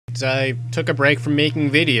fact, I took a break from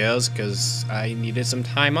making videos because I needed some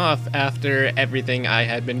time off after everything I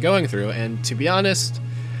had been going through, and to be honest,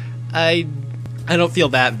 I don't feel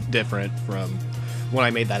that different from when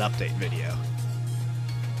I made that update video.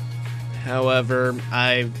 However,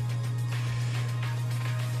 I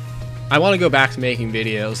want to go back to making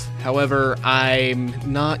videos. However, I'm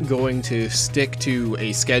not going to stick to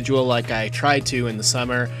a schedule like I tried to in the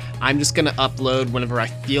summer. I'm just going to upload whenever I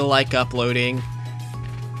feel like uploading.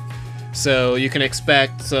 So you can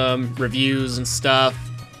expect some reviews and stuff.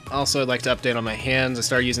 Also, I'd like to update on my hands. I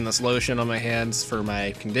started using this lotion on my hands for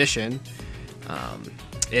my condition.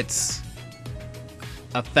 It's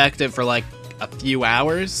effective for like a few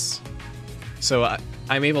hours. So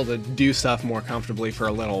I'm able to do stuff more comfortably for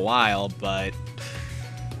a little while, but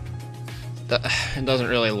it doesn't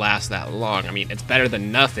really last that long. I mean, it's better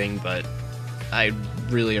than nothing, but I'd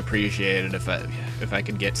really appreciate it if I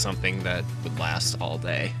could get something that would last all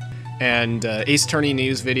day. And Ace Attorney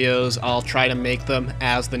news videos, I'll try to make them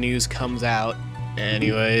as the news comes out.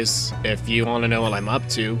 Anyways, if you want to know what I'm up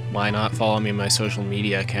to, why not follow me on my social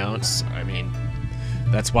media accounts? I mean,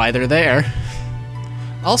 that's why they're there.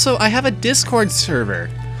 Also, I have a Discord server.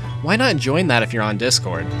 Why not join that if you're on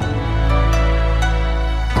Discord?